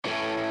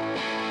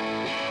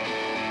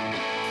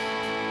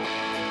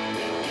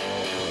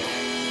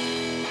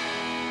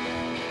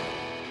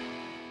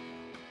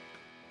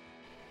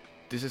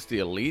This is the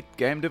Elite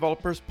Game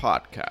Developers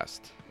Podcast,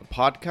 a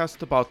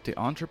podcast about the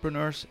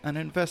entrepreneurs and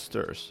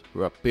investors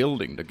who are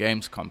building the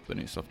games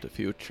companies of the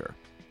future.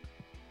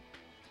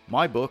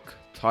 My book,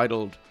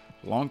 titled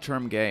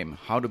Long-Term Game: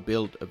 How to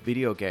Build a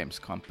Video Games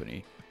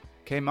Company,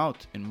 came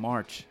out in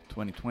March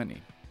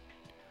 2020.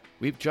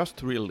 We've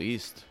just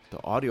released the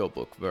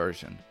audiobook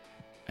version,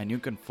 and you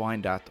can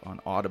find that on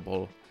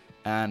Audible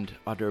and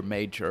other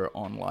major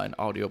online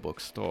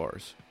audiobook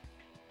stores.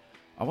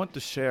 I want to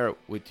share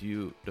with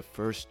you the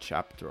first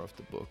chapter of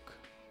the book.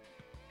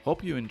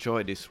 Hope you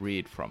enjoy this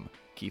read from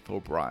Keith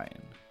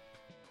O'Brien.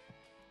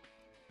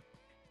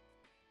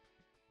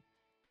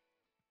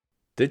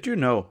 Did you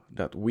know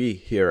that we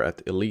here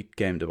at Elite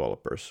Game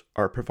Developers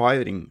are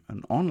providing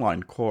an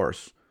online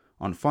course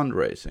on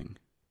fundraising?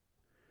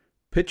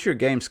 Pitch Your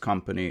Games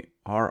Company,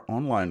 our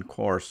online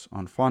course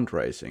on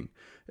fundraising,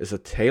 is a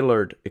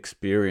tailored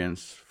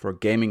experience for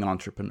gaming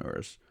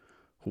entrepreneurs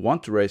who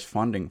want to raise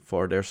funding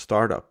for their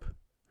startup.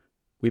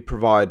 We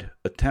provide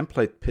a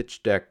template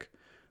pitch deck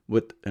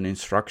with an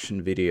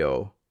instruction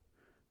video.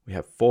 We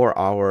have 4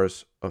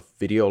 hours of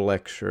video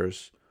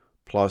lectures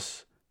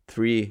plus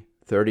 3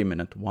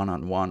 30-minute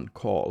one-on-one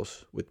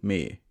calls with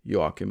me,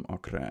 Joakim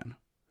Åkrén.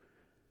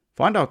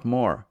 Find out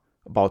more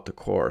about the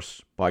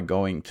course by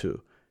going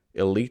to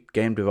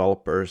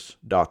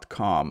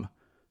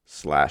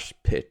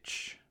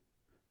elitegamedevelopers.com/pitch.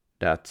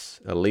 That's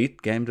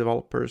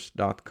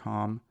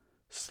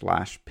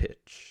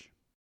elitegamedevelopers.com/pitch.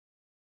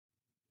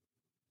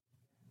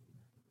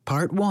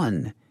 Part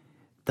 1.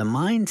 The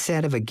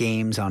Mindset of a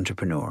Games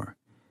Entrepreneur.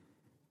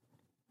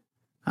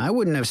 I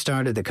wouldn't have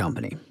started the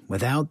company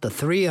without the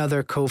 3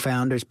 other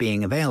co-founders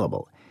being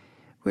available.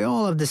 We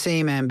all have the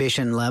same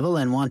ambition level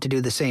and want to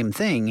do the same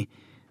thing.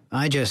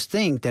 I just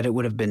think that it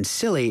would have been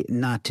silly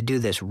not to do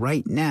this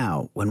right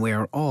now when we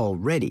are all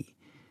ready.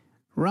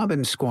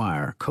 Robin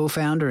Squire,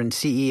 co-founder and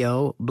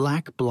CEO,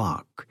 Black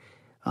Block,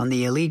 on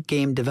the Elite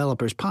Game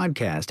Developers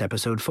Podcast,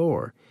 Episode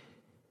 4.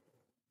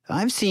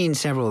 I've seen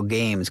several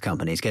games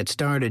companies get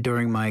started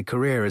during my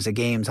career as a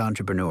games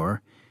entrepreneur.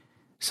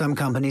 Some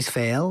companies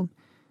fail,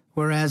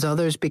 whereas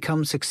others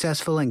become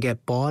successful and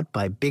get bought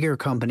by bigger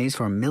companies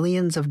for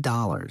millions of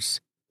dollars.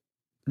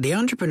 The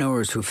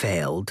entrepreneurs who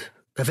failed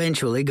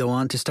eventually go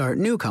on to start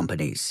new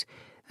companies,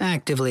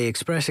 actively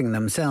expressing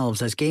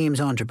themselves as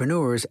games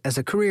entrepreneurs as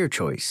a career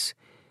choice.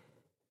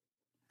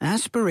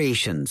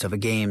 Aspirations of a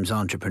games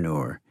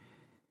entrepreneur.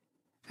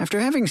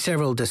 After having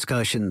several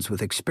discussions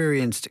with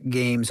experienced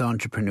games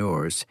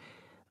entrepreneurs,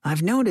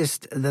 I've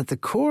noticed that the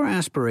core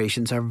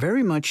aspirations are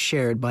very much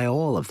shared by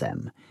all of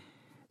them.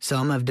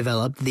 Some have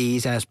developed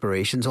these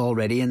aspirations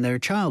already in their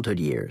childhood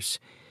years,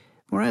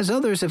 whereas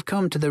others have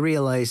come to the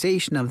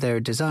realization of their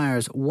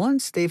desires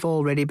once they've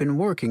already been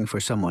working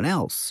for someone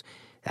else,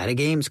 at a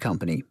games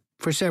company,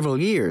 for several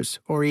years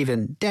or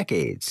even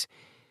decades.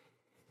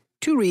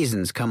 2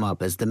 reasons come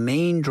up as the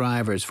main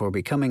drivers for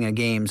becoming a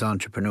games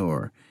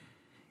entrepreneur: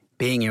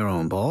 being your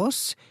own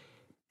boss,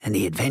 and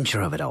the adventure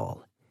of it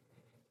all.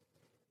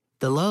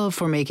 The love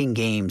for making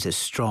games is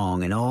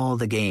strong in all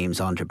the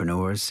games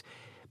entrepreneurs,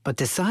 but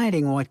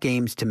deciding what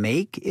games to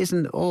make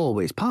isn't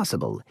always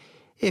possible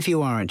if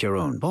you aren't your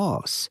own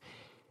boss.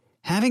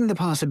 Having the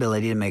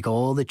possibility to make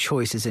all the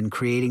choices in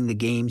creating the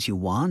games you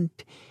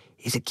want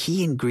is a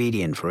key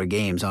ingredient for a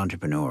games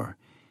entrepreneur.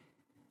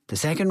 The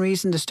second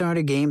reason to start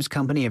a games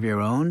company of your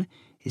own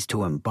is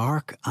to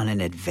embark on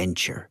an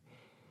adventure.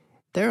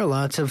 There are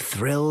lots of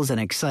thrills and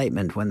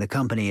excitement when the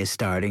company is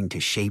starting to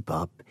shape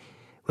up,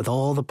 with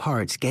all the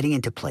parts getting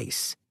into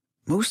place.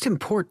 Most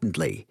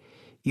importantly,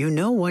 you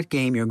know what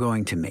game you're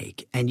going to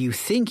make, and you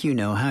think you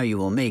know how you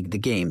will make the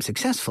game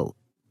successful.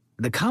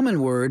 The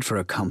common word for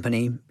a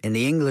company in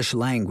the English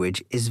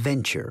language is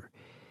venture.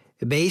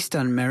 Based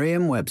on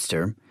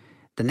Merriam-Webster,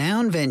 the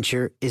noun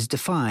venture is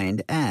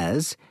defined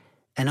as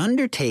an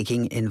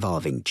undertaking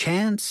involving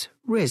chance,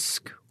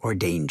 risk, or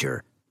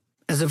danger.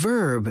 As a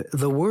verb,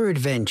 the word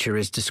venture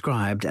is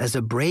described as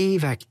a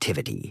brave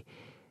activity,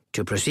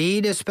 to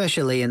proceed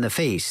especially in the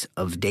face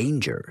of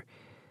danger.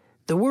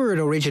 The word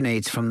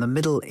originates from the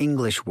Middle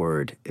English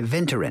word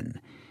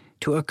venturin,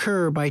 to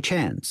occur by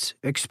chance,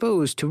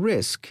 exposed to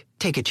risk,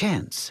 take a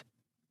chance.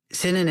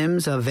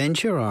 Synonyms of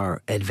venture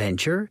are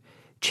adventure,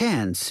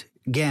 chance,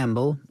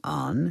 gamble,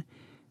 on,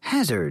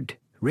 hazard,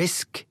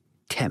 risk,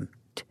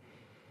 tempt.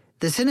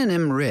 The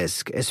synonym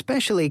risk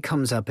especially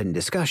comes up in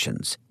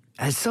discussions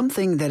as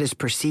something that is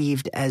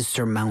perceived as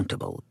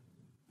surmountable.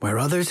 Where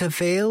others have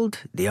failed,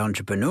 the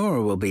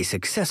entrepreneur will be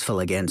successful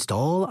against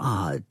all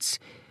odds.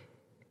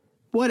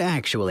 What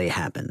actually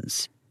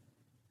happens?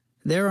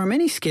 There are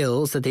many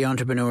skills that the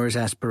entrepreneur's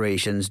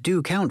aspirations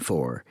do count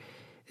for.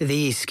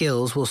 These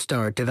skills will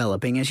start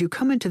developing as you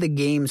come into the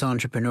games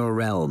entrepreneur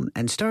realm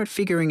and start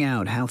figuring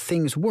out how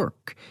things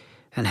work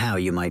and how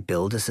you might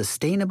build a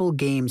sustainable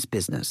games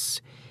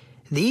business.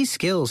 These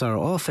skills are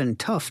often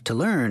tough to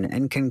learn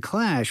and can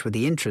clash with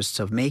the interests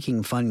of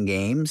making fun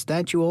games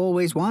that you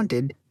always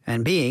wanted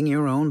and being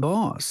your own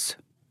boss.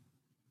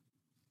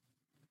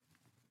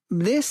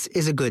 This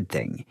is a good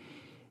thing.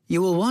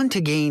 You will want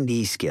to gain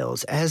these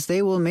skills as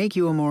they will make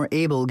you a more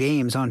able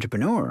games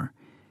entrepreneur.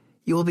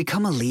 You will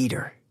become a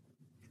leader.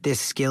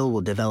 This skill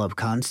will develop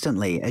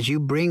constantly as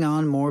you bring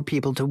on more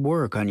people to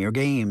work on your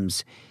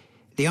games.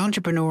 The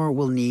entrepreneur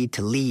will need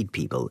to lead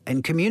people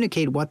and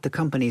communicate what the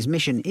company's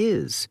mission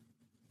is,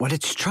 what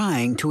it's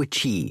trying to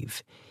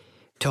achieve.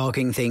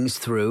 Talking things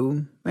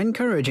through,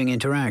 encouraging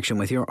interaction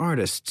with your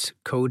artists,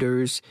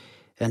 coders,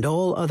 and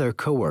all other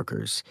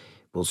coworkers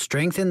will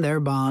strengthen their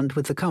bond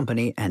with the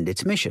company and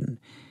its mission.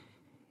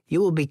 You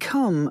will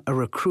become a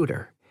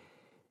recruiter.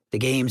 The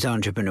games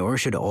entrepreneur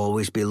should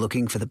always be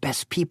looking for the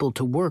best people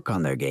to work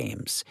on their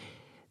games.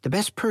 The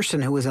best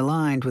person who is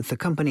aligned with the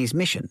company's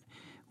mission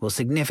will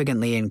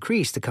significantly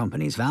increase the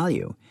company's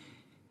value.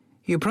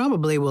 You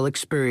probably will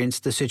experience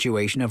the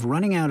situation of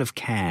running out of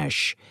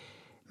cash.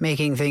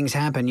 Making things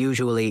happen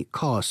usually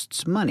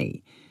costs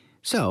money.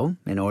 So,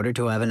 in order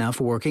to have enough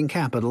working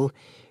capital,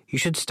 you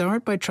should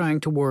start by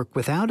trying to work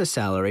without a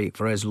salary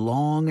for as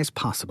long as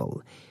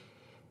possible.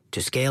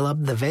 To scale up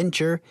the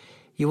venture,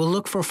 you will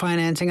look for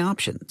financing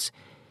options.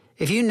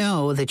 If you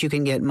know that you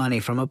can get money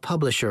from a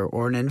publisher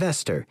or an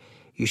investor,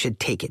 you should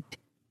take it.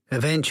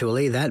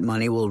 Eventually, that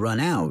money will run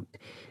out,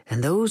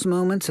 and those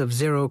moments of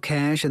zero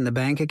cash in the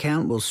bank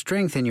account will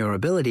strengthen your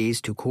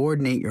abilities to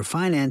coordinate your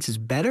finances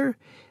better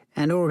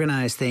and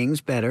organize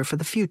things better for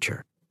the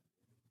future.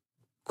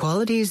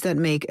 Qualities that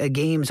make a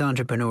games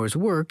entrepreneur's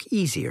work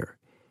easier.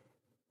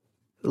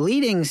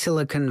 Leading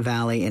Silicon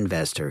Valley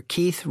investor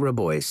Keith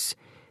Rabois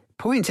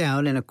points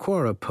out in a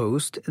Quora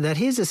post that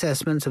his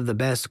assessments of the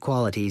best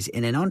qualities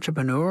in an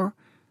entrepreneur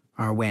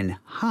are when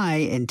high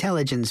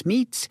intelligence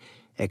meets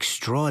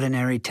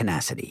extraordinary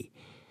tenacity.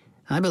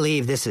 I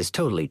believe this is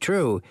totally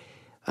true.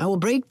 I will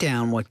break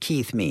down what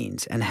Keith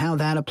means and how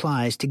that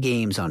applies to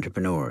games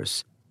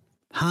entrepreneurs.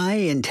 High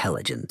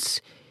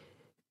intelligence.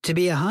 To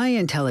be a high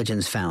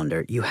intelligence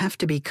founder, you have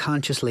to be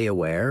consciously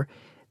aware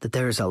that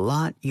there is a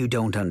lot you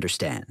don't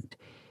understand.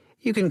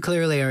 You can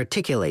clearly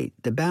articulate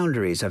the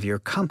boundaries of your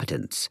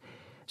competence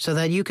so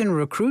that you can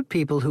recruit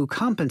people who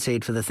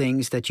compensate for the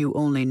things that you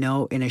only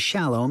know in a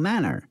shallow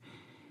manner,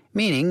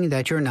 meaning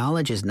that your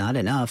knowledge is not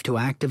enough to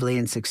actively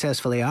and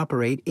successfully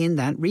operate in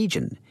that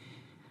region.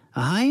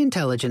 A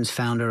high-intelligence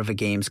founder of a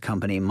games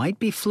company might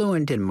be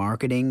fluent in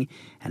marketing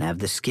and have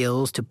the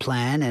skills to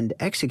plan and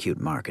execute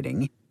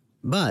marketing,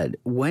 but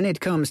when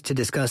it comes to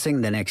discussing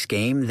the next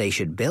game they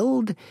should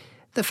build,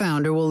 the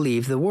founder will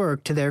leave the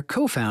work to their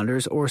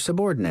co-founders or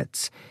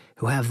subordinates,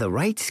 who have the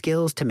right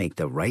skills to make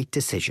the right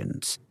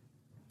decisions.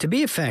 To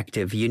be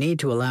effective, you need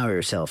to allow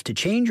yourself to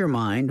change your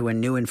mind when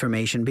new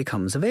information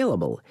becomes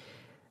available.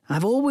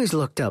 I've always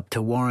looked up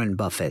to Warren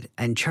Buffett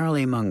and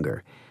Charlie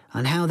Munger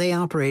on how they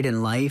operate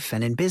in life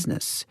and in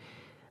business.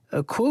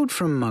 A quote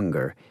from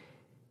Munger: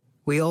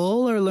 "We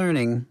all are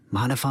learning,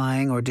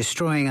 modifying, or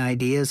destroying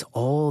ideas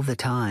all the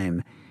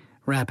time.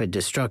 Rapid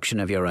destruction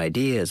of your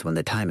ideas when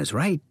the time is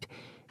right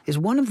is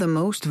one of the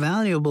most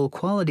valuable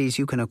qualities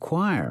you can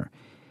acquire.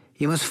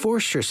 You must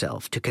force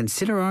yourself to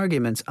consider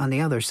arguments on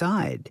the other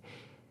side."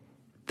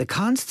 The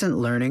constant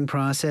learning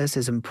process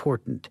is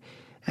important,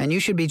 and you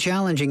should be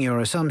challenging your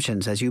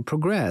assumptions as you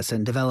progress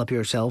and develop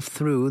yourself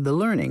through the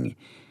learning.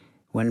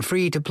 When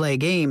free-to-play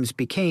games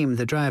became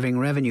the driving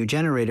revenue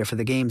generator for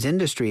the games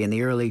industry in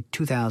the early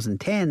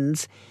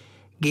 2010s,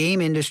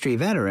 game industry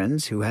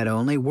veterans who had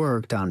only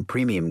worked on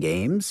premium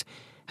games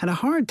had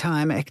a hard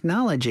time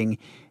acknowledging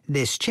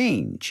this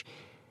change.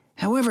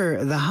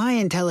 However, the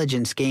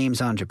high-intelligence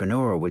games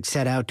entrepreneur would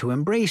set out to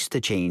embrace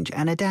the change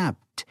and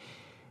adapt.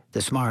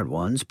 The smart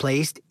ones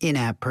placed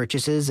in-app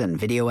purchases and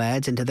video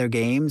ads into their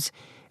games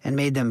and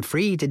made them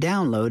free to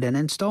download and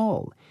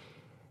install.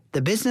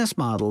 The business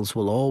models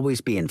will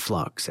always be in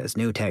flux as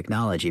new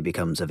technology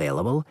becomes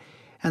available,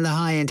 and the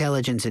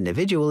high-intelligence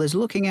individual is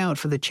looking out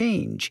for the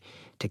change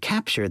to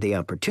capture the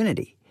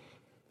opportunity.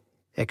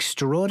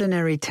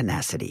 Extraordinary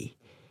tenacity.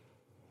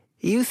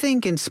 You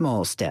think in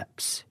small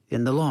steps,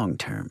 in the long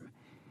term.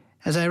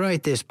 As I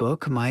write this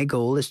book, my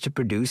goal is to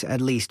produce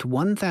at least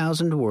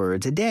 1,000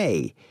 words a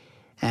day.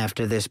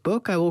 After this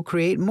book, I will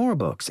create more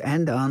books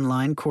and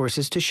online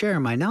courses to share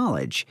my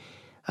knowledge.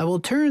 I will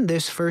turn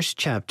this first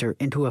chapter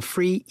into a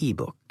free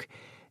ebook,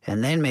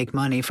 and then make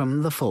money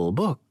from the full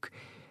book.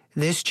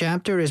 This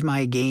chapter is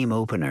my game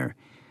opener.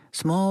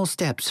 Small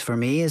steps for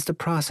me is the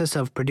process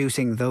of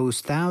producing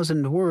those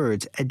 1,000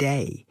 words a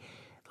day.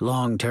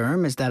 Long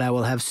term is that I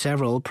will have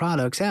several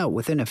products out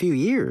within a few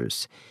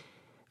years.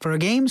 For a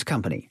games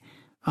company,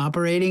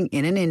 operating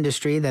in an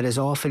industry that is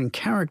often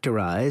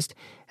characterized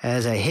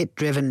as a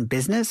hit-driven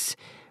business,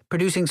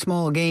 producing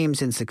small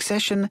games in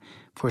succession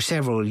for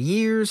several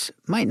years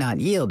might not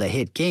yield a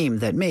hit game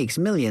that makes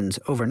millions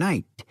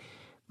overnight.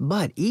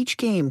 But each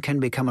game can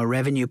become a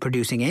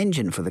revenue-producing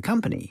engine for the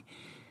company.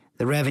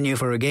 The revenue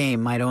for a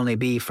game might only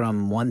be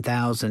from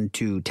 $1,000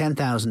 to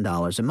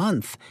 $10,000 a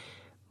month,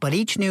 but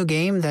each new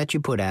game that you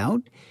put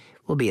out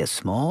will be a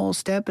small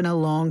step in a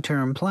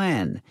long-term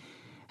plan.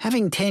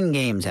 Having 10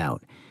 games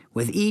out,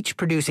 with each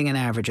producing an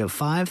average of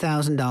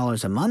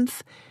 $5,000 a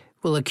month,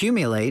 will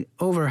accumulate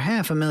over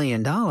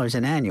 $500,000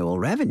 in annual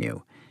revenue.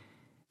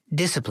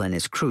 Discipline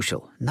is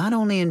crucial, not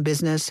only in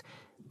business,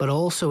 but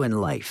also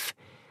in life.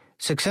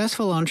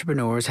 Successful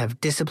entrepreneurs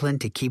have discipline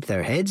to keep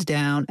their heads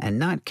down and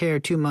not care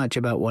too much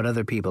about what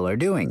other people are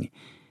doing.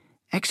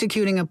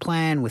 Executing a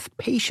plan with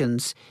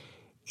patience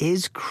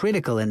is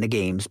critical in the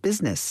game's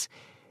business.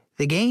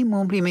 The game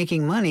won't be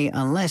making money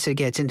unless it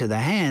gets into the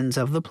hands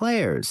of the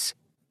players.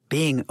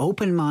 Being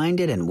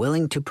open-minded and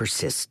willing to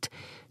persist,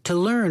 to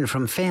learn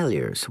from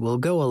failures, will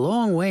go a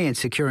long way in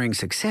securing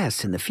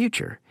success in the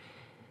future.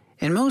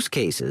 In most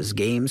cases,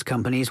 games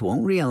companies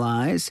won't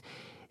realize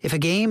if a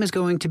game is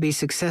going to be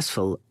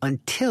successful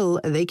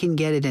until they can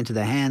get it into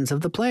the hands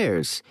of the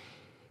players.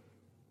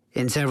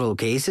 In several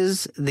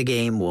cases, the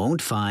game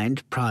won't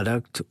find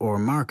product or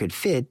market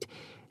fit,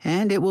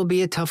 and it will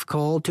be a tough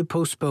call to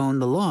postpone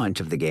the launch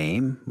of the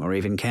game or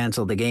even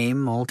cancel the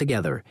game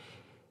altogether.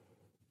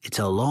 It's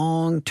a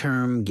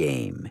long-term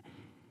game.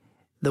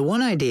 The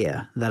one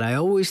idea that I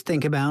always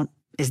think about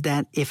is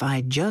that if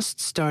I just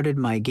started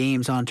my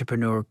games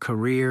entrepreneur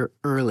career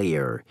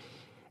earlier,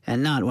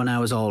 and not when I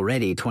was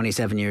already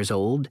 27 years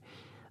old,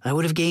 I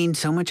would have gained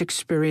so much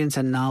experience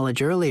and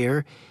knowledge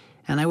earlier,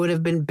 and I would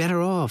have been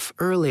better off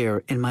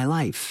earlier in my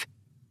life.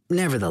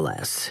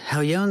 Nevertheless,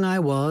 how young I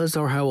was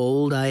or how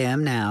old I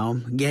am now,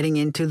 getting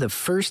into the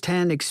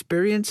first-hand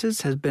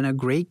experiences has been a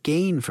great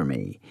gain for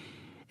me.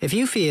 If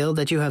you feel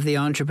that you have the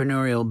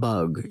entrepreneurial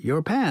bug,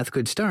 your path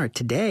could start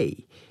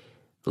today.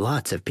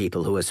 Lots of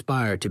people who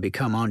aspire to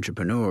become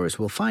entrepreneurs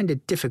will find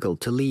it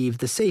difficult to leave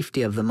the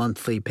safety of the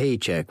monthly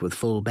paycheck with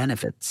full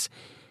benefits.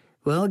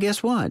 Well,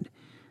 guess what?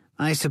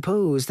 I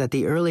suppose that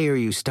the earlier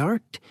you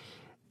start,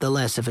 the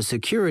less of a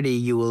security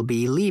you will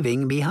be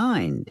leaving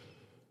behind.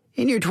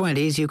 In your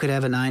 20s, you could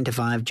have a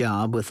 9-to-5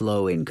 job with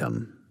low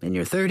income. In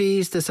your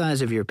 30s, the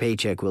size of your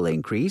paycheck will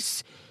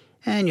increase,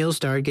 and you'll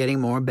start getting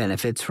more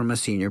benefits from a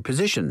senior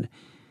position.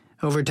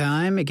 Over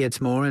time, it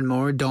gets more and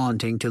more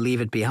daunting to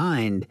leave it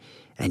behind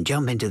and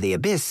jump into the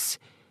abyss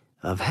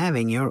of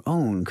having your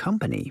own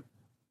company.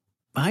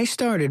 I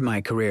started my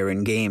career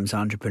in games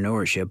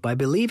entrepreneurship by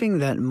believing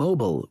that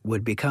mobile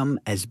would become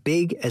as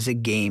big as a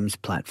games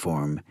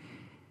platform.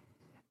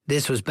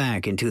 This was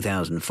back in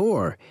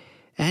 2004,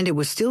 and it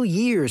was still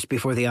years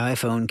before the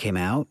iPhone came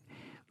out,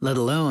 let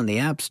alone the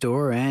App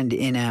Store and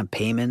in-app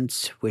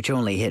payments, which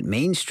only hit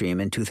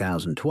mainstream in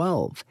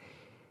 2012.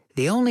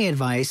 The only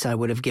advice I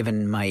would have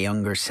given my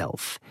younger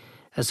self,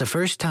 as a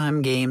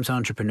first-time games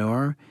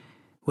entrepreneur,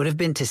 would have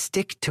been to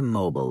stick to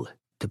mobile,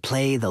 to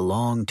play the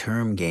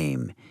long-term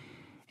game.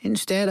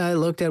 Instead, I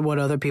looked at what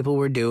other people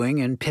were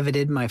doing and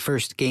pivoted my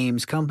first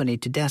games company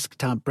to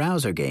desktop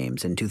browser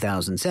games in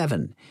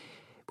 2007,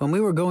 when we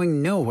were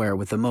going nowhere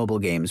with the mobile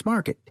games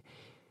market.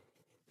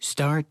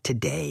 Start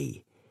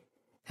today.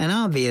 An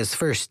obvious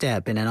first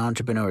step in an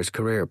entrepreneur's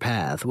career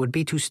path would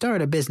be to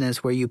start a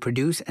business where you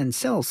produce and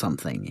sell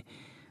something.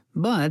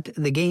 But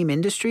the game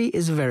industry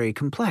is very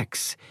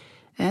complex,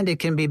 and it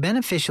can be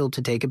beneficial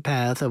to take a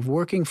path of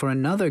working for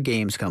another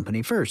games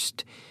company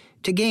first,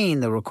 to gain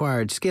the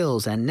required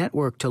skills and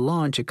network to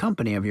launch a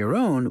company of your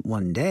own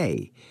one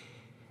day.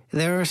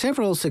 There are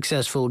several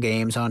successful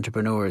games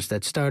entrepreneurs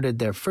that started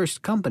their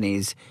first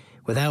companies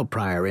without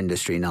prior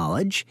industry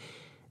knowledge.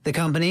 The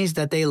companies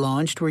that they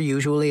launched were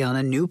usually on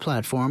a new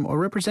platform or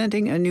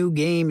representing a new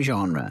game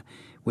genre,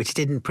 which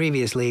didn't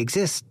previously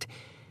exist.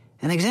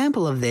 An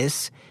example of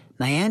this,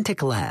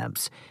 Niantic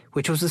Labs,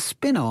 which was a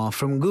spin-off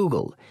from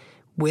Google,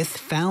 with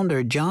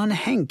founder John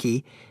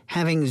Henke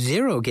having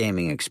zero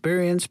gaming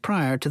experience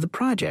prior to the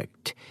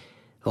project.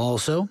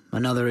 Also,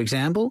 another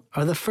example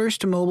are the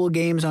first mobile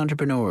games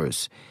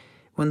entrepreneurs.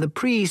 When the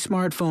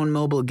pre-smartphone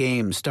mobile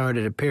games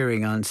started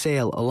appearing on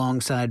sale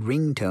alongside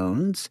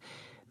ringtones,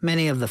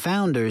 many of the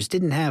founders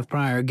didn't have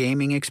prior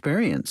gaming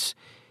experience.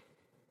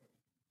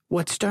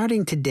 What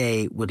starting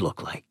today would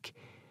look like.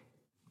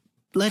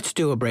 Let's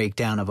do a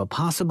breakdown of a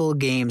possible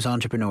games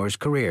entrepreneur's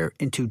career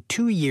into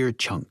 2-year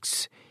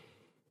chunks.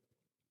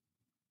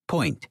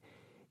 Point.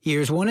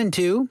 Years 1 and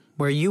 2,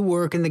 where you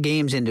work in the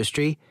games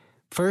industry,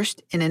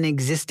 first in an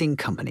existing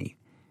company.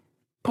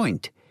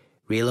 Point.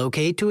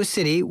 Relocate to a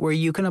city where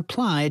you can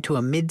apply to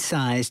a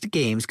mid-sized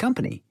games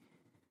company.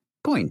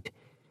 Point.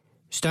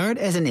 Start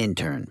as an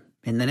intern.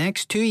 In the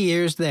next 2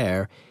 years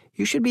there,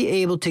 you should be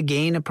able to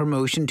gain a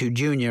promotion to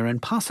junior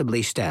and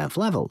possibly staff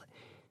level.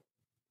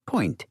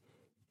 Point.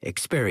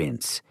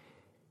 Experience.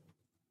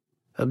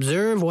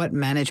 Observe what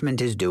management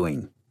is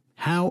doing.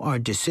 How are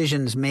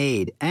decisions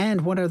made,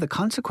 and what are the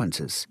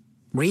consequences?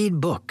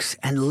 Read books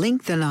and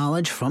link the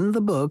knowledge from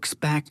the books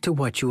back to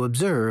what you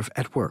observe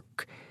at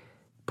work.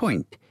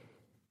 Point.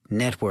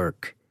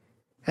 Network.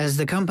 As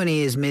the company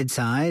is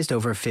mid-sized,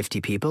 over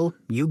 50 people,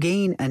 you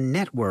gain a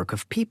network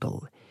of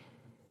people.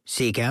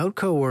 Seek out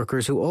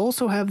coworkers who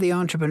also have the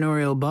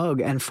entrepreneurial bug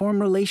and form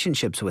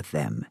relationships with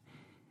them.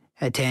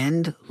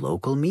 Attend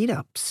local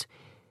meetups.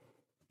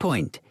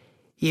 Point.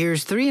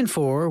 Years 3 and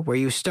 4, where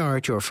you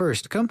start your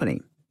first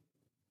company.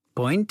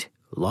 Point.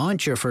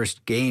 Launch your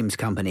first games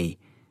company.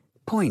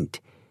 Point.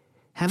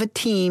 Have a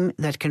team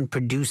that can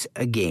produce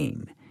a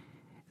game.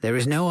 There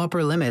is no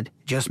upper limit,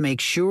 just make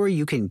sure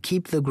you can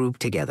keep the group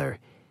together.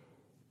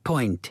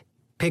 Point.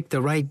 Pick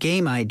the right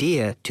game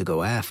idea to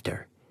go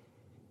after.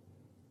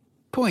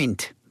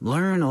 Point.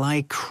 Learn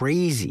like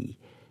crazy.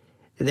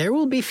 There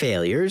will be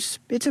failures.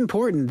 It's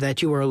important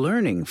that you are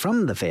learning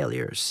from the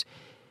failures.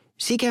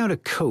 Seek out a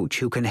coach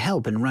who can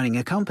help in running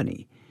a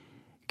company.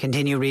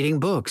 Continue reading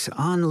books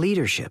on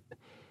leadership.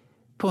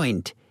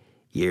 Point.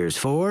 Years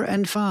 4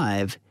 and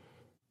 5.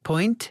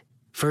 Point.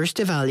 First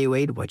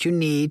evaluate what you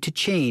need to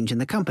change in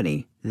the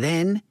company.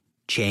 Then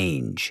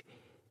change.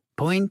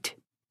 Point.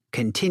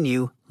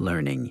 Continue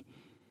learning.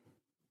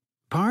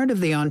 Part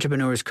of the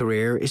entrepreneur's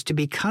career is to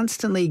be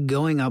constantly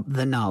going up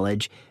the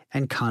knowledge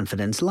and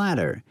confidence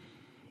ladder.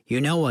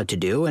 You know what to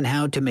do and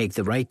how to make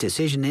the right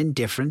decision in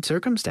different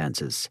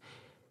circumstances.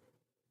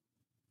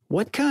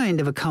 What kind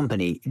of a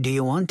company do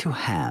you want to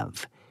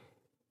have?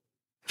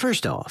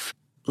 First off,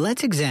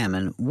 let's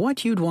examine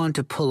what you'd want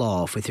to pull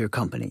off with your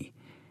company.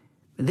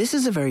 This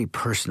is a very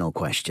personal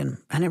question,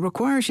 and it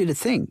requires you to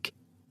think.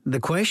 The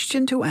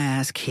question to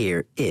ask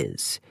here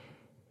is,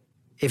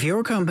 if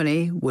your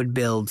company would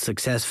build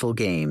successful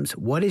games,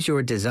 what is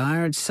your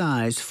desired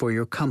size for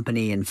your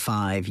company in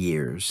 5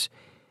 years?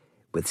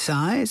 With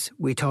size,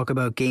 we talk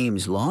about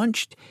games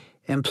launched,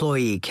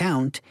 employee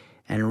count,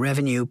 and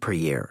revenue per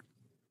year.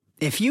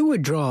 If you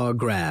would draw a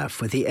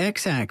graph with the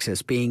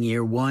x-axis being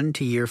year 1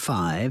 to year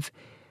 5,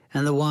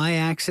 and the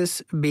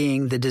y-axis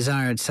being the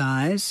desired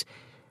size,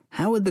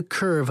 how would the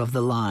curve of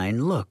the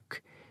line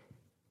look?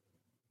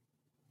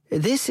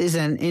 This is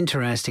an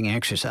interesting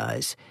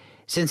exercise,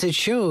 since it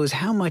shows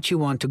how much you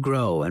want to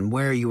grow and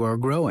where you are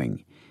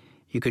growing.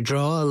 You could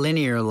draw a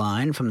linear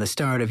line from the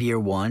start of year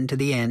 1 to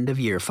the end of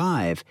year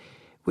 5,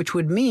 which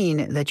would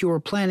mean that you are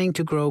planning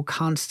to grow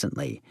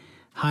constantly,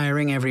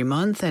 hiring every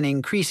month and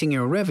increasing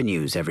your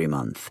revenues every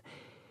month.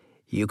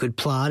 You could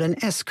plot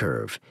an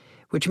S-curve,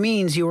 which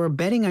means you are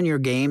betting on your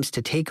games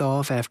to take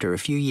off after a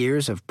few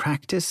years of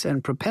practice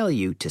and propel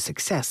you to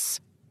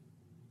success.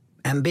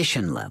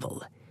 Ambition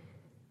level.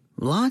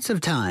 Lots of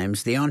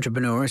times, the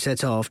entrepreneur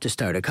sets off to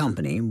start a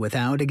company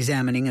without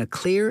examining a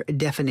clear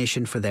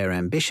definition for their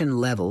ambition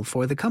level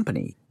for the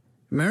company.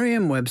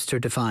 Merriam-Webster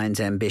defines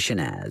ambition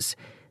as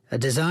a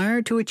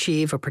desire to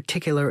achieve a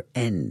particular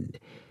end,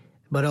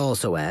 but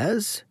also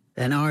as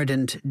an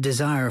ardent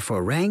desire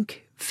for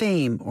rank,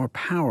 fame, or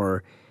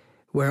power,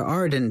 where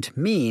ardent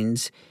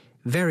means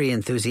very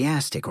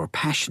enthusiastic or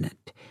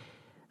passionate.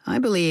 I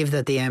believe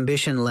that the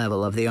ambition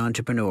level of the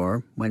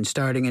entrepreneur when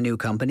starting a new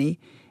company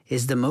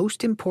is the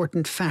most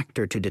important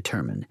factor to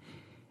determine.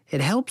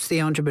 It helps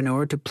the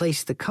entrepreneur to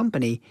place the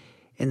company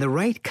in the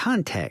right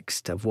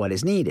context of what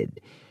is needed,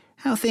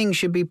 how things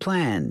should be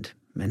planned,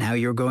 and how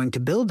you're going to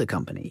build the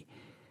company.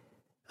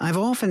 I've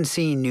often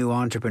seen new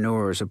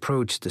entrepreneurs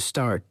approach the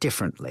start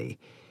differently.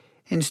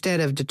 Instead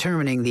of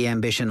determining the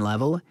ambition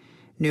level,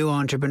 new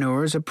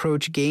entrepreneurs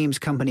approach games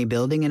company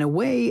building in a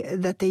way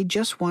that they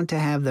just want to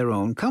have their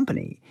own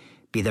company,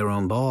 be their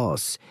own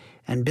boss,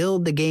 and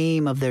build the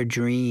game of their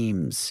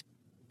dreams.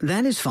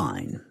 That is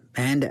fine,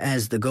 and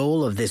as the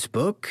goal of this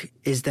book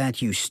is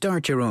that you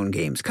start your own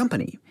games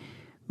company.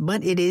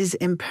 But it is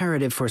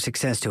imperative for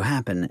success to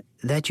happen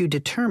that you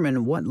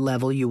determine what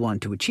level you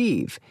want to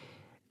achieve,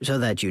 so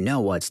that you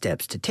know what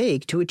steps to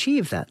take to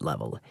achieve that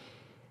level.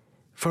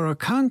 For a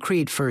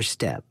concrete first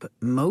step,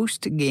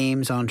 most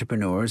games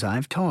entrepreneurs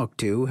I've talked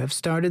to have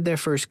started their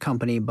first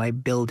company by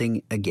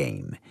building a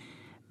game,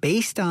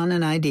 based on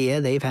an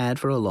idea they've had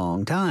for a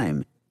long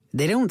time.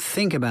 They don't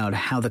think about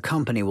how the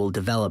company will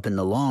develop in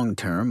the long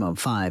term of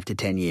 5 to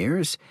 10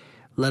 years,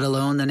 let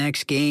alone the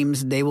next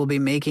games they will be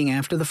making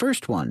after the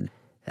first one,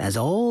 as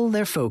all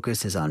their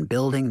focus is on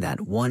building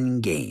that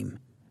one game.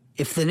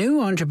 If the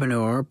new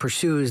entrepreneur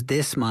pursues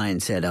this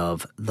mindset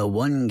of the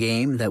one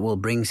game that will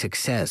bring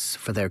success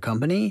for their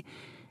company,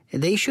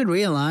 they should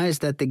realize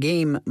that the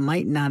game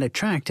might not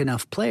attract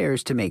enough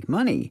players to make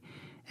money,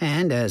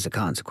 and as a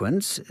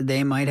consequence,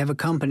 they might have a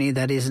company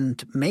that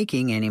isn't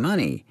making any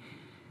money.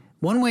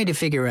 One way to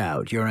figure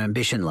out your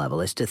ambition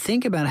level is to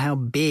think about how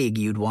big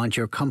you'd want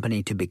your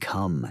company to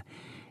become.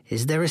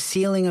 Is there a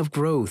ceiling of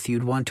growth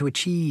you'd want to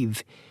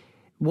achieve?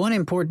 One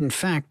important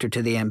factor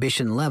to the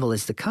ambition level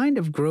is the kind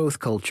of growth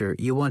culture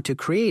you want to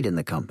create in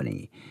the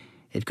company.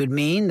 It could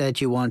mean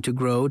that you want to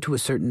grow to a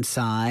certain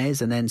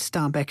size and then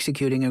stop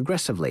executing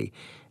aggressively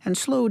and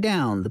slow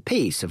down the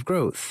pace of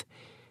growth.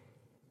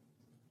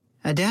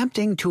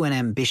 Adapting to an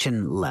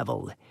ambition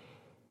level.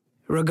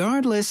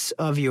 Regardless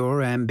of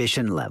your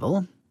ambition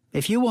level,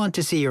 if you want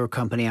to see your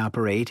company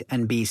operate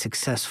and be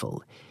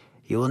successful,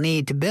 you will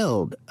need to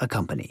build a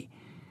company.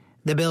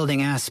 The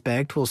building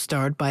aspect will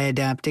start by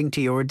adapting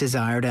to your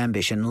desired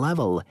ambition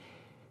level.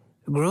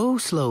 Grow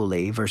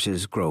slowly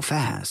versus grow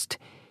fast.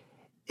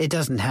 It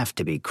doesn't have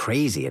to be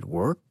crazy at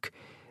work,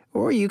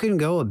 or you can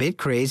go a bit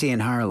crazy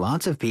and hire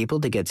lots of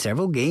people to get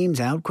several games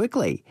out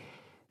quickly.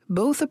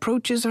 Both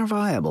approaches are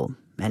viable,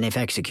 and if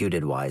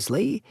executed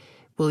wisely,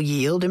 will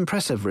yield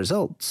impressive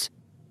results.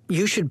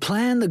 You should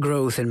plan the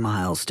growth in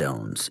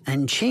milestones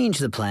and change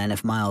the plan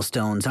if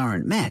milestones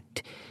aren't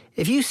met.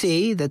 If you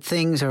see that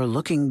things are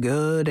looking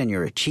good and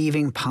you're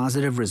achieving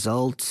positive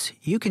results,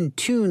 you can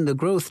tune the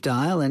growth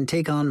dial and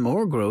take on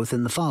more growth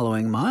in the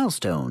following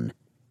milestone.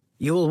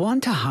 You will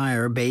want to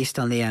hire based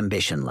on the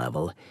ambition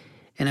level.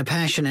 In a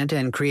passionate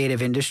and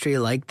creative industry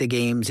like the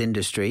games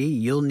industry,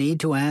 you'll need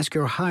to ask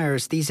your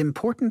hires these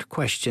important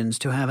questions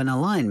to have an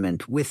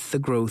alignment with the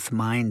growth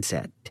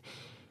mindset.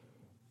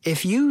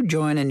 If you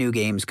join a new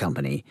games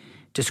company,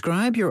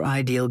 describe your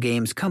ideal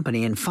games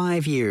company in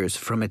 5 years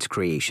from its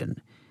creation.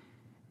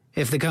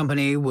 If the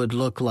company would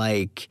look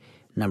like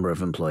number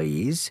of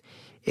employees,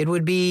 it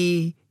would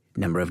be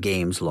number of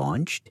games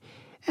launched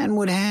and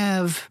would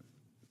have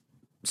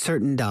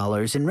certain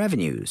dollars in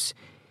revenues.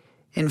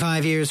 In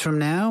 5 years from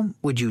now,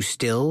 would you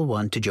still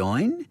want to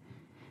join?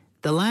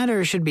 The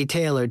latter should be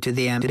tailored to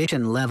the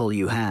ambition level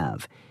you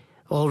have.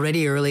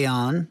 Already early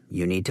on,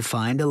 you need to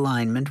find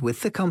alignment with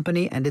the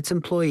company and its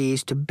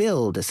employees to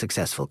build a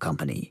successful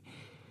company.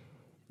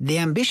 The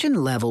ambition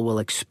level will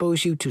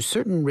expose you to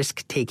certain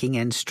risk-taking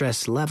and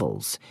stress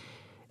levels.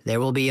 There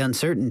will be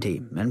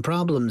uncertainty, and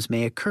problems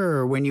may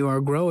occur when you are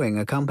growing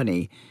a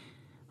company.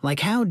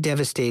 Like how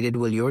devastated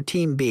will your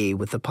team be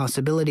with the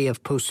possibility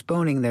of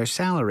postponing their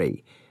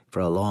salary for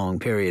a long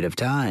period of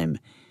time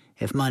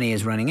if money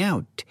is running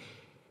out?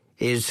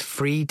 Is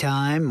free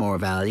time more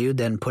valued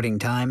than putting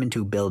time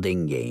into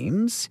building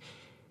games?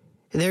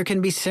 There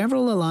can be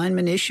several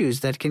alignment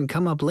issues that can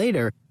come up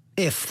later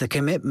if the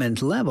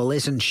commitment level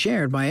isn't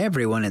shared by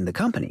everyone in the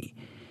company.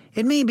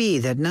 It may be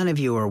that none of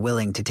you are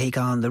willing to take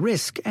on the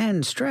risk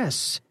and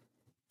stress,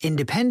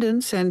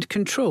 independence and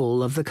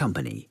control of the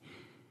company.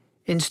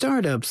 In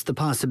startups, the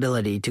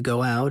possibility to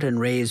go out and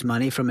raise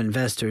money from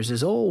investors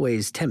is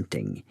always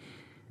tempting.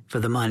 For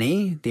the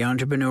money, the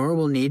entrepreneur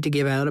will need to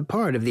give out a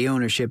part of the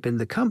ownership in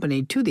the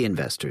company to the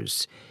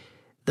investors.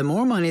 The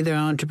more money the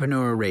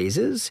entrepreneur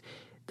raises,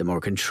 the more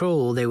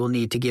control they will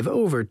need to give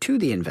over to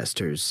the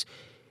investors.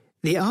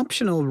 The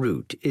optional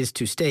route is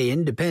to stay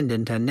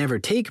independent and never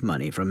take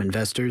money from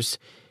investors.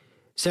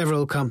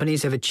 Several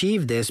companies have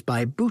achieved this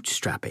by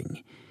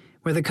bootstrapping,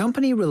 where the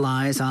company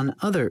relies on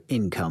other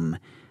income,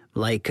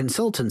 like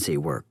consultancy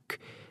work,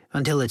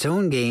 until its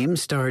own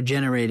games start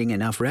generating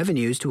enough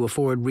revenues to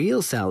afford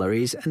real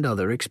salaries and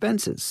other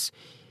expenses.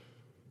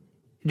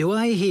 Do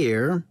I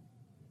hear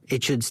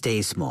it should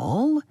stay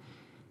small?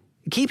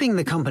 Keeping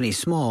the company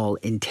small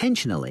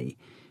intentionally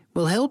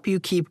will help you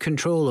keep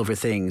control over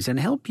things and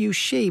help you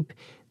shape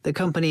the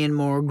company in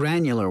more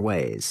granular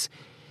ways.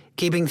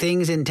 Keeping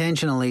things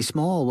intentionally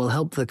small will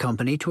help the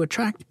company to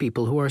attract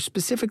people who are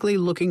specifically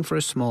looking for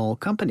a small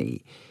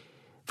company.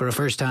 For a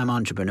first-time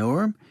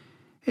entrepreneur,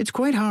 it's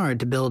quite hard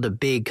to build a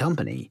big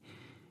company.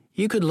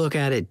 You could look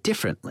at it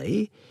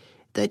differently,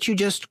 that you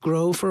just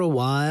grow for a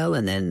while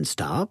and then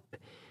stop.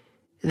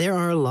 There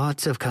are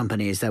lots of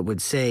companies that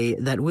would say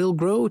that we'll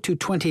grow to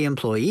 20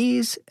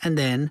 employees and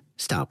then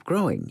stop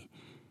growing.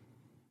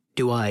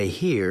 Do I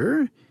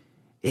hear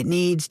it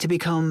needs to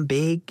become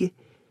big?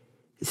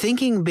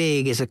 Thinking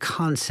big is a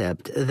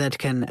concept that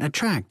can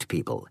attract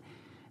people.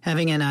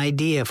 Having an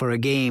idea for a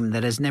game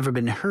that has never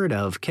been heard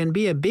of can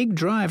be a big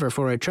driver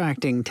for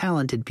attracting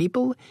talented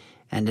people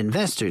and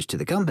investors to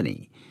the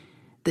company.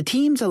 The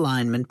team's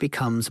alignment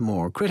becomes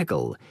more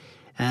critical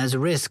as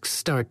risks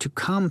start to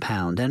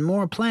compound and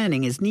more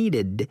planning is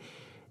needed.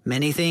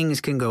 Many things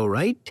can go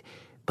right,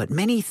 but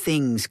many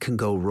things can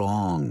go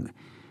wrong.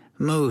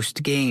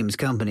 Most games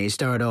companies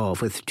start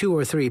off with 2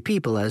 or 3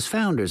 people as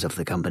founders of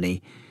the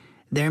company.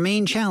 Their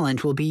main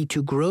challenge will be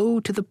to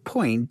grow to the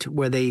point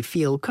where they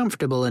feel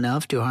comfortable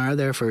enough to hire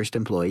their first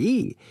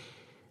employee.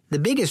 The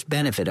biggest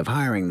benefit of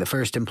hiring the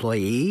first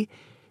employee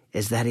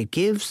is that it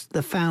gives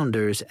the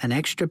founders an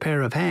extra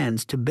pair of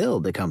hands to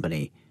build the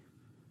company.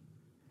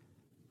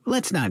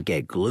 Let's not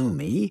get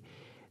gloomy.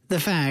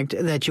 The fact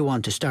that you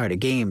want to start a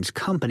games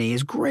company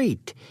is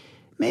great.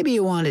 Maybe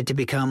you want it to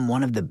become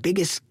one of the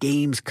biggest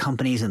games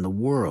companies in the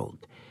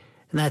world.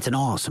 And that's an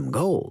awesome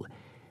goal.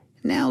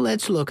 Now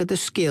let's look at the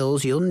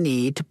skills you'll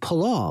need to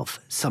pull off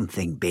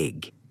something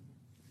big.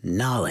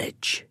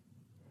 Knowledge.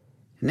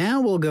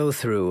 Now we'll go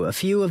through a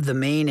few of the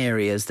main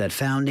areas that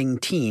founding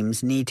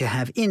teams need to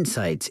have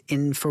insights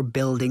in for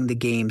building the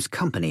games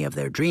company of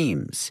their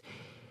dreams.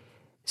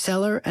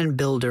 Seller and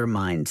builder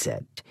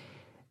mindset.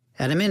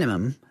 At a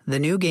minimum, the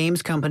new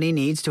games company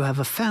needs to have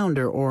a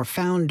founder or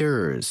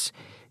founders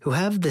who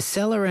have the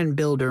seller and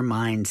builder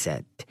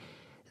mindset.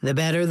 The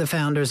better the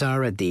founders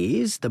are at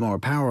these, the more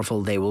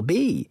powerful they will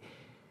be.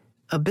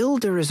 A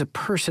builder is a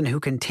person who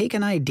can take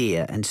an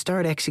idea and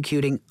start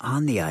executing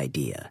on the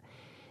idea.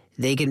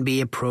 They can be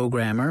a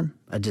programmer,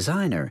 a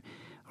designer,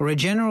 or a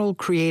general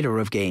creator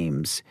of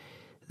games.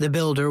 The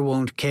builder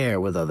won't care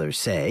what others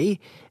say,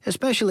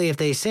 especially if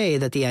they say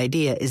that the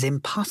idea is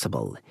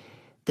impossible.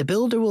 The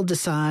builder will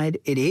decide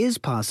it is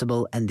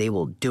possible and they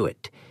will do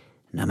it,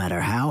 no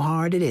matter how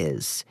hard it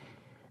is.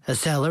 A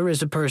seller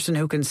is a person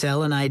who can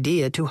sell an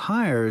idea to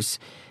hires,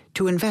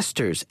 to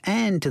investors,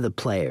 and to the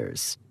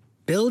players.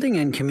 Building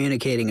and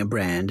communicating a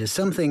brand is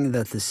something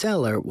that the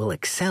seller will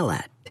excel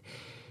at.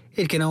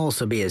 It can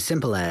also be as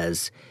simple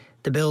as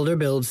the builder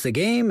builds the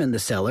game and the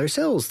seller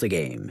sells the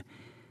game.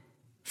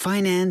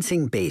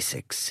 Financing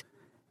basics.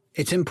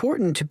 It's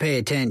important to pay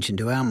attention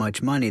to how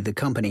much money the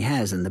company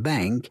has in the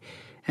bank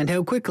and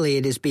how quickly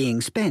it is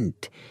being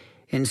spent.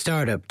 In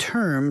startup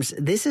terms,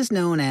 this is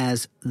known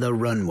as the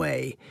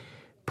runway,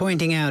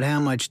 pointing out how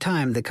much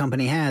time the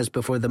company has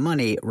before the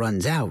money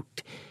runs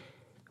out.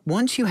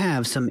 Once you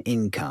have some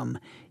income,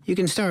 you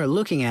can start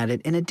looking at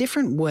it in a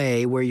different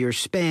way where your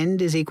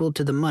spend is equal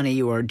to the money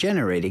you are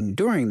generating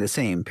during the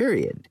same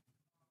period.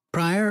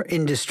 Prior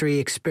industry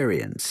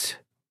experience.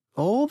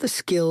 All the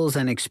skills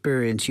and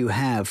experience you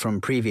have from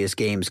previous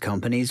games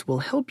companies will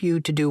help you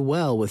to do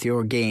well with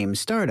your game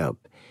startup.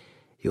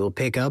 You will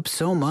pick up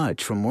so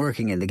much from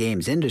working in the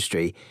games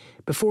industry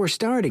before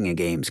starting a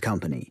games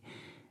company.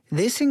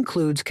 This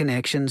includes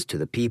connections to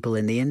the people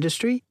in the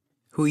industry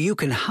who you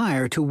can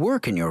hire to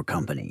work in your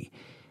company.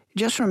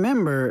 Just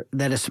remember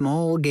that a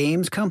small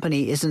games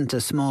company isn't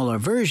a smaller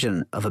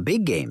version of a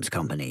big games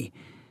company.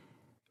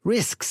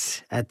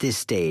 Risks at this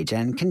stage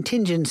and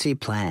contingency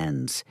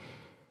plans.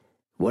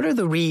 What are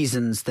the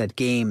reasons that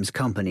games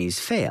companies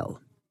fail?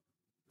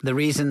 The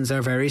reasons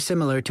are very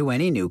similar to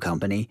any new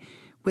company,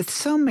 with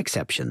some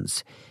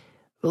exceptions.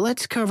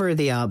 Let's cover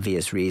the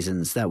obvious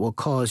reasons that will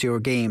cause your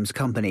games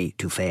company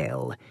to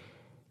fail.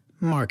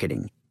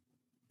 Marketing.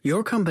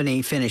 Your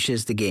company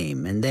finishes the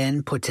game and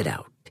then puts it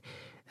out.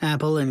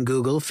 Apple and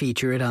Google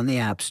feature it on the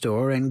App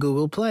Store and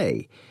Google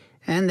Play,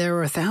 and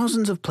there are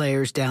thousands of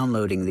players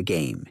downloading the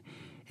game.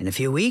 In a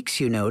few weeks,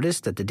 you notice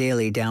that the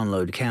daily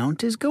download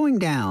count is going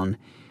down.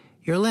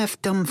 You're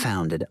left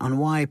dumbfounded on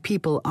why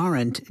people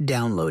aren't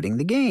downloading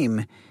the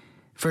game.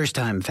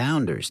 First-time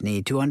founders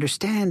need to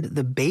understand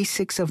the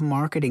basics of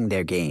marketing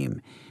their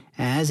game,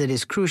 as it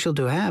is crucial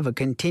to have a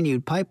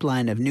continued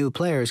pipeline of new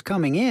players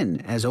coming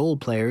in as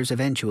old players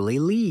eventually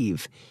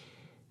leave.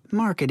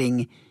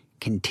 Marketing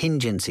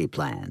contingency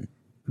plan.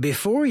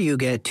 Before you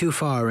get too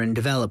far in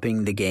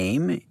developing the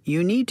game,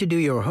 you need to do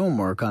your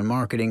homework on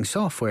marketing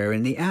software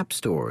in the app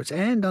stores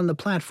and on the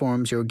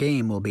platforms your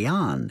game will be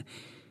on.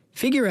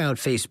 Figure out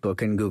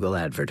Facebook and Google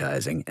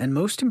advertising, and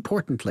most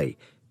importantly,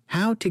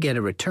 how to get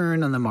a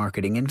return on the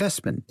marketing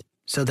investment,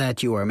 so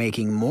that you are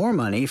making more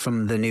money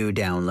from the new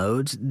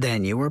downloads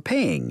than you are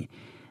paying,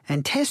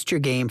 and test your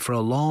game for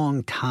a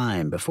long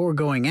time before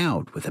going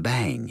out with a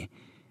bang.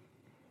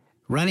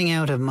 Running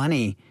out of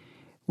money.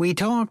 We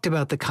talked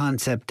about the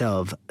concept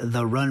of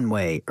the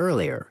runway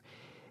earlier.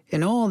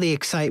 In all the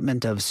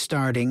excitement of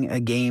starting a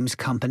games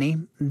company,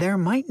 there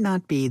might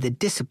not be the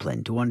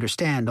discipline to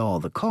understand all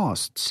the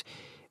costs,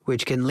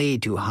 which can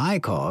lead to high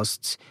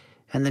costs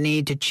and the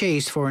need to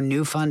chase for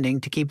new funding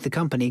to keep the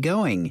company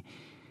going.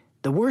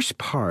 The worst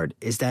part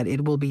is that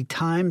it will be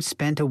time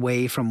spent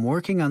away from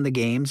working on the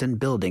games and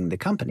building the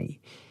company.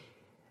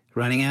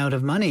 Running out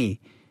of money.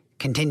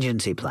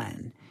 Contingency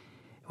plan.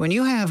 When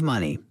you have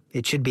money,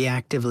 it should be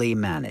actively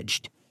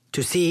managed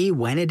to see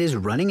when it is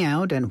running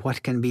out and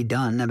what can be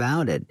done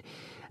about it.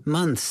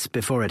 Months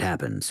before it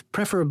happens,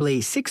 preferably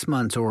 6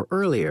 months or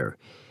earlier.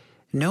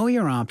 Know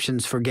your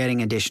options for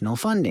getting additional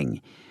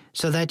funding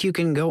so that you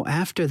can go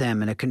after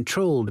them in a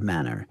controlled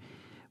manner.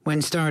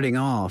 When starting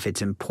off,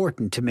 it's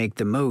important to make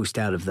the most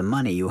out of the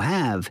money you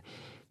have,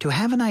 to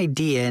have an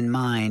idea in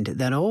mind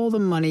that all the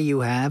money you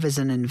have is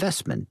an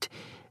investment,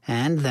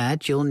 and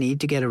that you'll need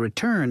to get a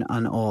return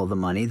on all the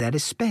money that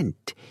is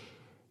spent.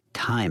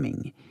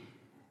 Timing.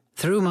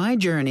 Through my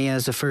journey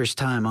as a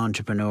first-time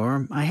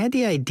entrepreneur, I had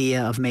the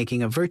idea of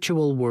making a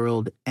virtual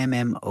world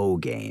MMO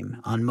game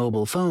on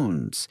mobile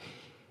phones.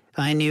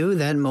 I knew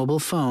that mobile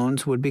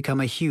phones would become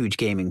a huge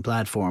gaming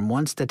platform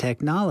once the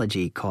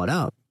technology caught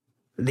up.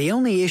 The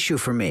only issue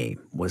for me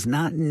was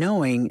not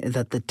knowing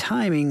that the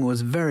timing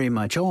was very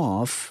much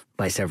off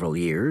by several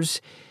years,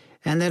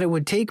 and that it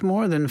would take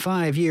more than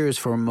 5 years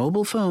for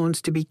mobile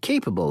phones to be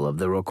capable of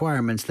the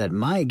requirements that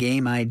my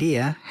game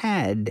idea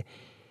had.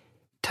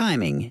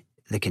 Timing,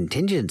 the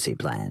contingency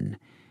plan.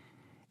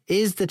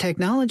 Is the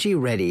technology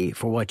ready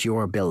for what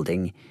you're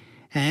building?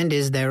 And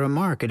is there a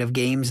market of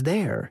games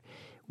there,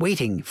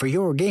 waiting for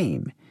your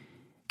game?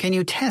 Can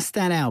you test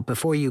that out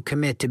before you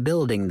commit to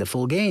building the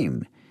full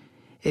game?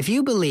 If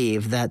you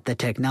believe that the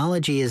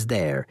technology is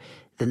there,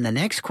 then the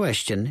next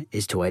question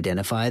is to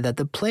identify that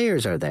the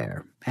players are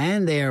there,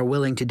 and they are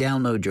willing to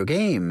download your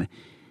game.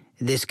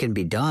 This can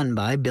be done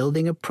by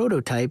building a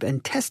prototype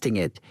and testing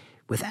it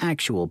with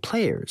actual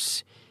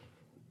players.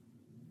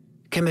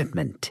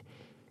 Commitment.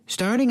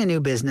 Starting a new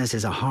business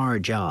is a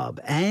hard job,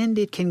 and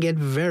it can get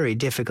very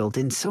difficult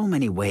in so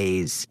many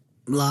ways.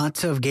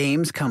 Lots of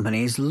games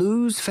companies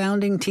lose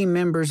founding team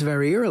members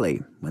very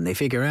early when they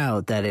figure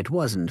out that it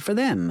wasn't for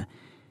them.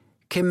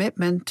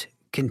 Commitment,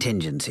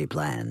 contingency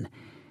plan.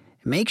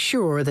 Make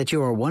sure that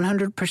you are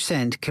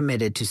 100%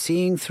 committed to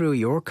seeing through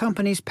your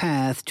company's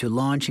path to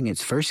launching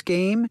its first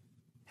game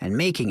and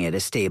making it a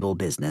stable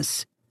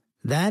business.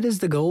 That is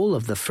the goal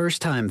of the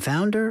first-time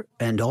founder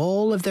and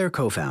all of their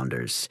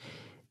co-founders.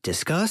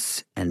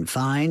 discuss, and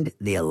find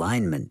the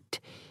alignment.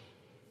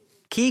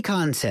 Key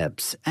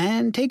concepts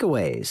and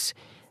takeaways.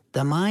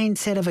 The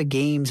mindset of a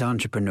games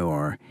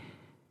entrepreneur.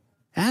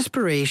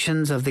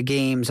 Aspirations of the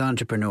games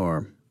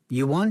entrepreneur.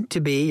 You want to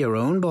be your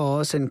own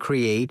boss and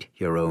create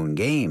your own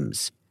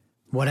games.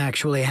 What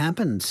actually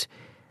happens?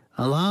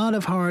 A lot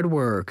of hard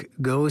work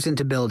goes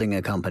into building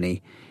a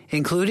company,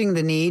 including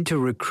the need to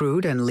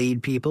recruit and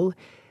lead people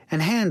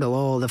and handle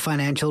all the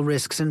financial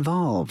risks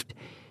involved.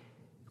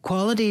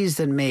 Qualities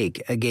that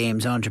make a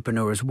games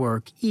entrepreneur's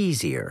work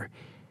easier.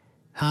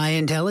 High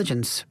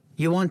intelligence.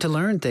 You want to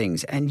learn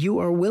things, and you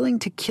are willing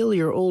to kill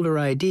your older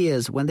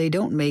ideas when they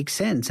don't make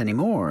sense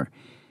anymore.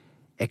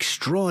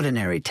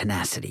 Extraordinary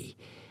tenacity.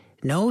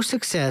 No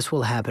success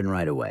will happen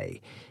right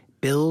away.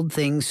 Build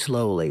things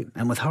slowly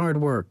and with hard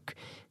work,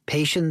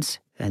 patience,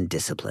 and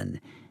discipline.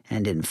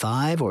 And in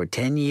 5 or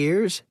 10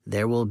 years,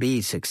 there will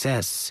be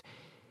success.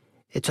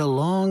 It's a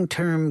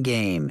long-term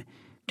game.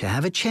 To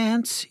have a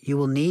chance, you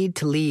will need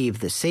to leave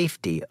the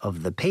safety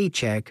of the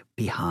paycheck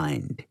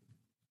behind.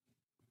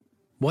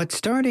 What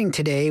starting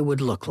today would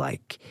look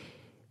like.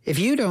 If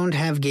you don't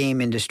have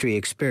game industry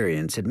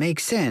experience, it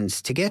makes sense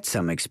to get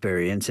some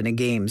experience in a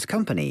games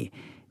company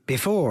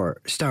before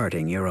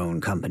starting your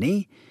own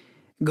company.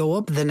 Go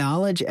up the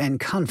knowledge and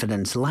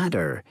confidence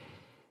ladder.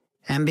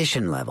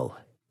 Ambition level.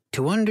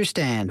 To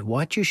understand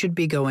what you should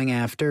be going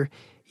after,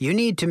 you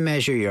need to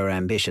measure your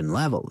ambition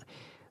level.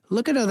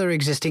 Look at other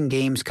existing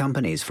games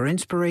companies for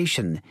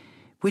inspiration.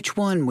 Which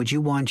one would you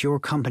want your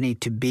company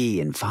to be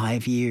in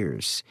 5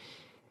 years?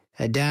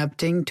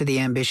 Adapting to the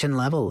ambition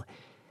level.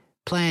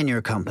 Plan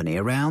your company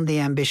around the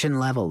ambition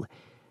level.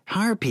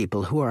 Hire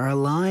people who are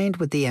aligned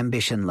with the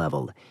ambition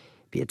level,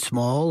 be it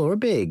small or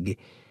big.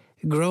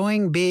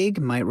 Growing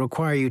big might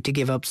require you to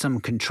give up some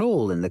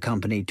control in the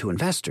company to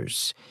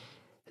investors.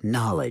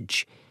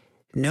 Knowledge.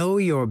 Know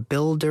your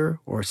builder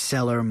or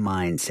seller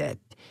mindset.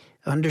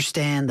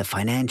 Understand the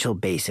financial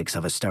basics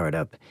of a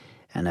startup.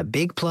 And a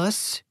big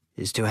plus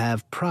is to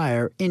have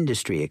prior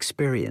industry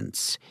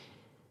experience.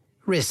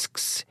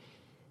 Risks.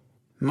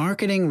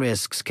 Marketing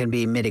risks can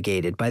be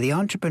mitigated by the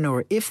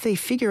entrepreneur if they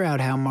figure out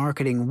how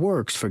marketing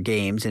works for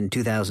games in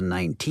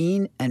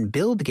 2019 and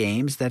build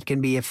games that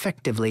can be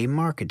effectively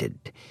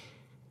marketed.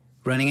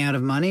 Running out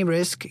of money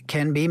risk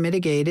can be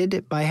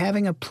mitigated by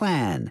having a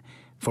plan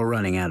for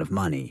running out of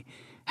money,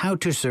 how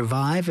to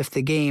survive if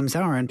the games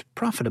aren't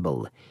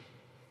profitable.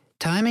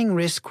 Timing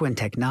risk when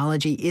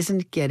technology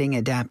isn't getting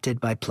adapted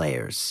by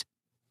players.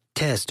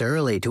 Test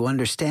early to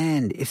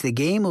understand if the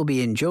game will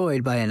be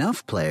enjoyed by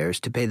enough players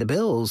to pay the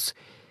bills.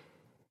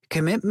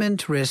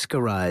 Commitment risk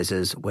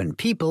arises when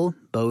people,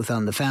 both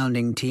on the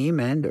founding team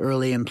and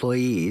early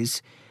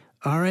employees,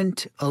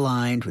 aren't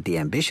aligned with the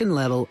ambition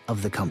level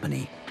of the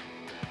company.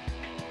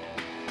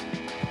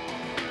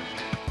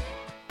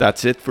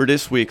 That's it for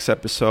this week's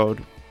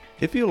episode.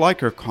 If you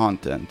like our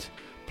content,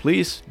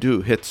 please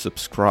do hit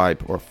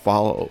subscribe or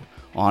follow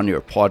on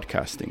your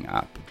podcasting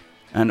app.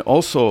 And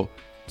also,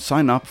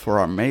 sign up for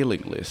our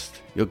mailing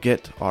list. You'll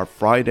get our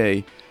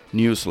Friday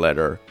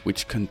newsletter,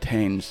 which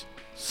contains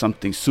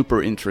something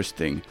super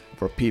interesting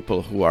for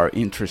people who are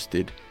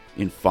interested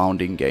in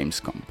founding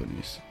games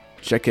companies.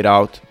 Check it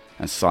out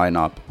and sign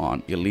up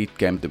on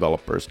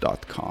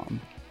elitegamedevelopers.com.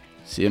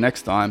 See you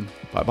next time.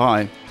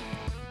 Bye-bye.